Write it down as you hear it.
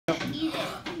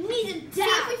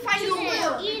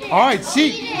All right,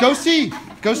 see. Go see.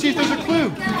 Go see if there's a clue.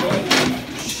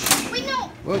 Wait, no.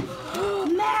 What?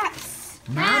 Maps.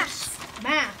 Maps?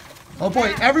 Map. Oh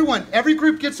boy, everyone, every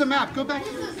group gets a map. Go back.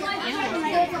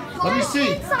 Let me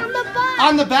see. It's on the back.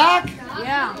 On the back?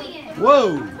 Yeah.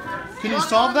 Whoa. Can you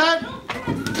solve that?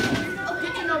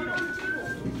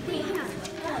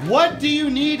 What do you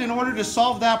need in order to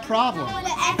solve that problem?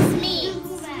 The X means.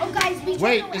 Oh, guys, we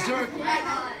Wait, is there...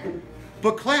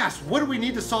 But class, what do we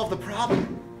need to solve the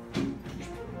problem?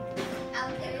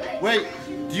 Wait,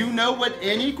 do you know what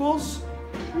N equals?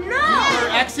 No. Or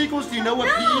X equals? Do you know what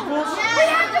P equals? We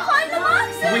have to find the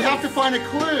boxes. We have to find a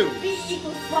clue. P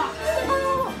equals box.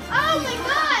 Oh my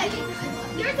God!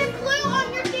 There's a clue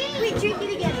on your thing. Wait, drink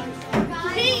it again.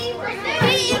 P equals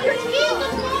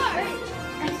 4.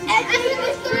 X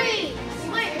equals 3.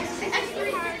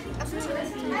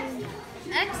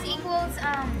 X equals,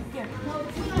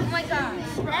 oh my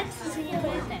gosh. The X is in your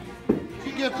birthday. What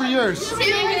you get for yours? 2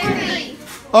 and 3.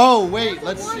 Oh, wait,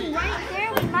 let's see. Right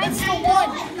there, mine's the 1.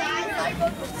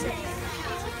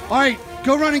 All right,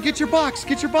 go run and get your box.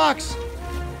 Get your box.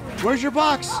 Where's your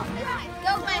box? Go,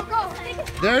 man, go.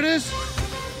 There it is.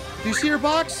 Do you see your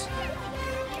box?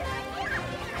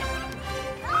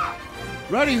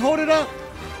 Ready, hold it up.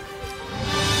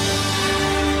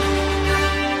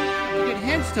 You get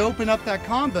hints to open up that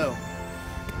combo.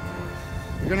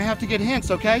 You're gonna have to get hints,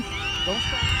 okay? Don't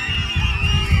stop.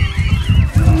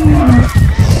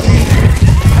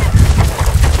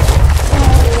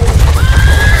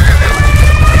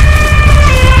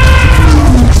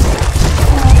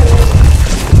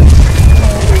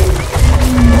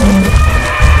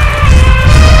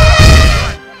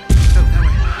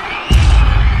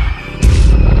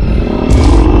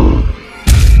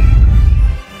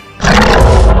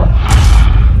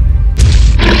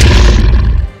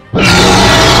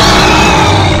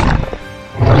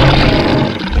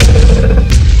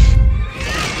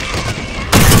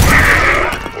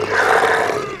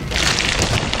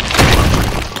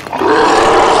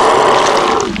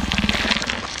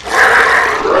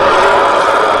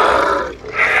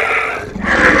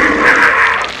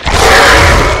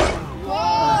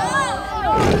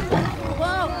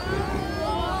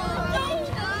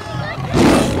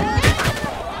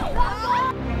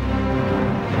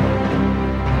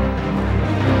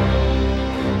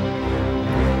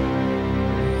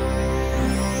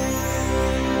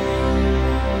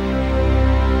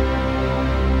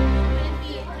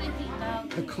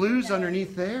 The clues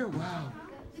underneath there? Wow.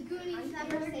 The Goonies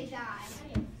never say die.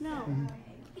 No.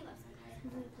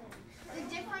 The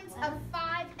difference of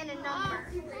 5 and a number.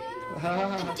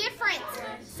 The difference.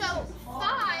 So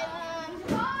 5.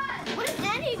 What is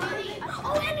N equals?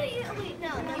 Oh, N equals. Wait,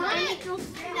 no. N equals.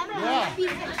 Yeah.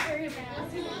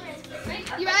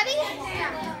 You ready?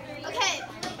 Okay.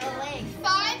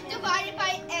 5 divided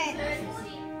by N.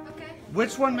 Okay.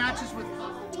 Which one matches with...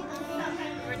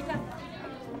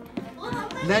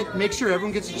 Make sure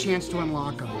everyone gets a chance to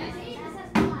unlock them.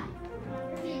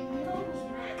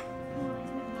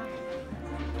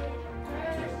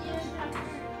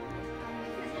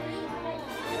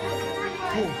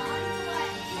 Cool.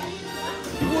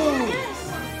 Whoa!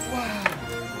 Wow!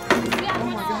 Oh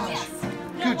my gosh!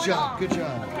 Good job! Good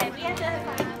job!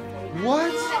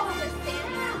 What?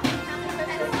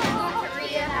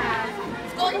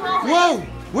 Whoa!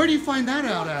 Where do you find that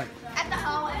out at? At the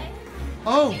hallway.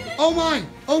 Oh! Oh my!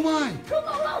 Oh my!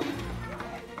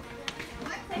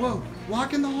 Whoa!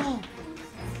 Walk in the hall.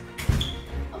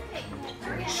 Okay.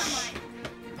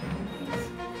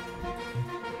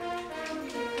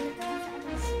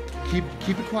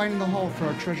 Keep it quiet in the hall for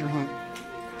our treasure hunt.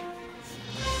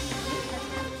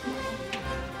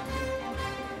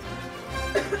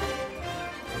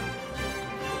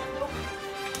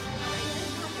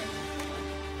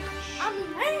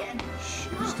 Shh.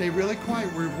 Stay really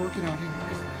quiet. We're working out here.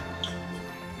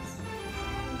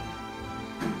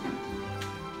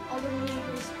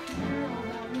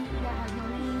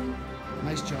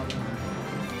 Nice job, Tom.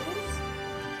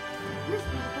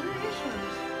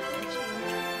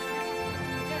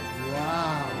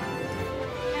 Wow.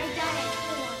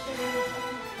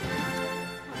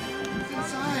 What's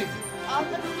inside? All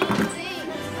the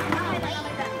things.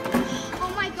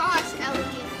 Oh my gosh, Ellie.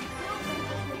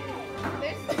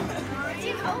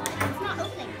 It's not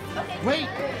opening. Okay. Wait.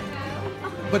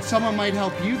 But someone might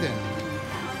help you then.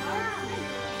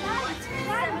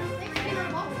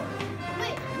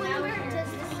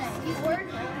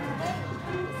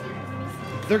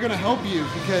 They're going to help you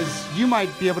because you might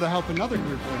be able to help another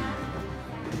group then.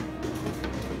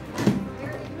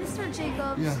 Mr.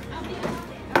 Jacobs. Yeah.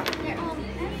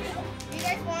 You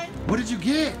guys won? What did you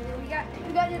get? We got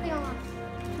the thing on.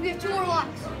 We have 2 more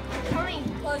locks. Coming.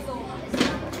 Puzzle.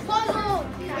 Puzzle.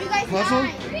 Are you guys Puzzle?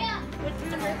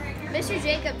 Mr.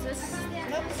 Jacobs, this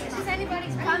is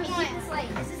anybody's box.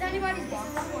 This is anybody's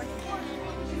box.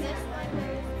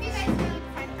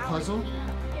 Puzzle?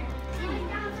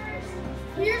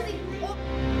 Here's the.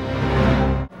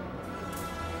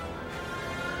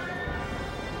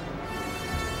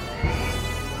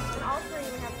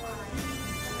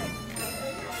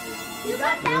 You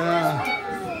got that Yeah.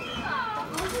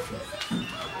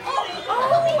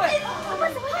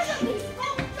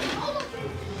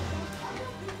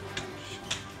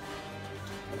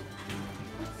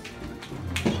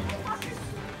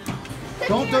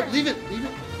 Don't leave it.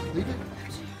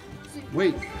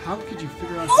 Wait, how could you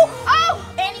figure out?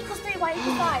 Oh! N equals 3, Y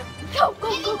equals 5. Go! Oh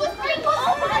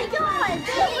my god!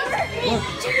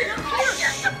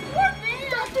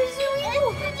 Dr. Zooey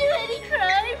didn't do any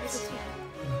crimes.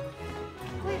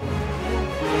 Wait.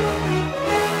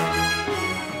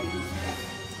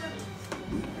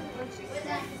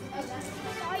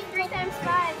 3 times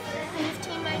 5.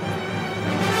 15 minus.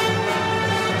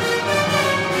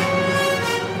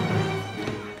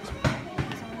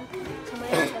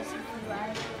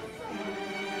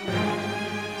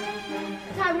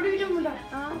 What are you doing with that?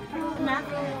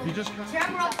 You just got.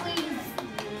 Camera, please.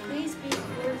 Please be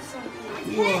clear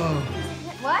something. Whoa.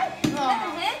 What? Is that a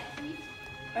hit?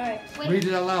 Alright. Read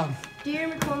it out loud. Dear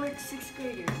McCormick 6th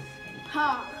graders.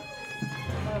 Ha!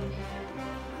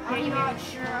 I'm not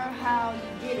sure how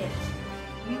you did it.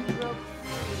 You broke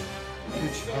free and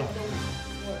Good saved job. the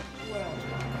world.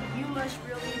 You must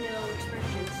really know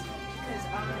expressions because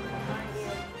I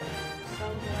am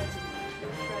somewhat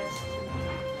impressed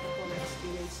with my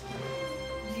students.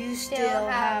 You still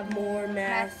have more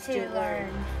math to learn.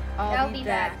 I'll be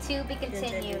back. To be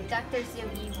continued. Dr. Zoo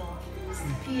Evil.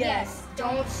 P.S.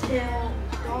 Don't sit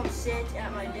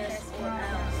at my desk or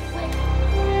house.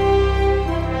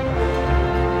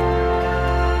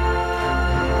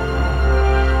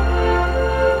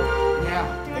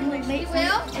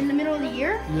 Yeah. In the middle of the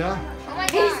year? Yeah. Oh my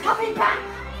He's god. coming back!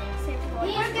 He's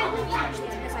going back.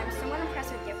 because I'm somewhat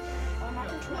impressed with you. I'm not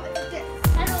controlling this.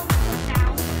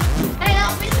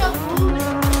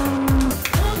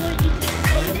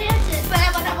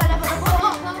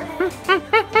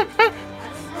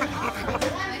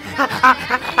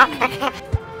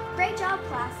 Great job,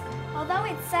 class. Although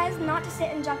it says not to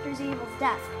sit in Dr. Zevil's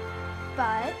desk.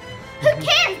 But Who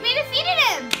cares? We defeated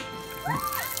him!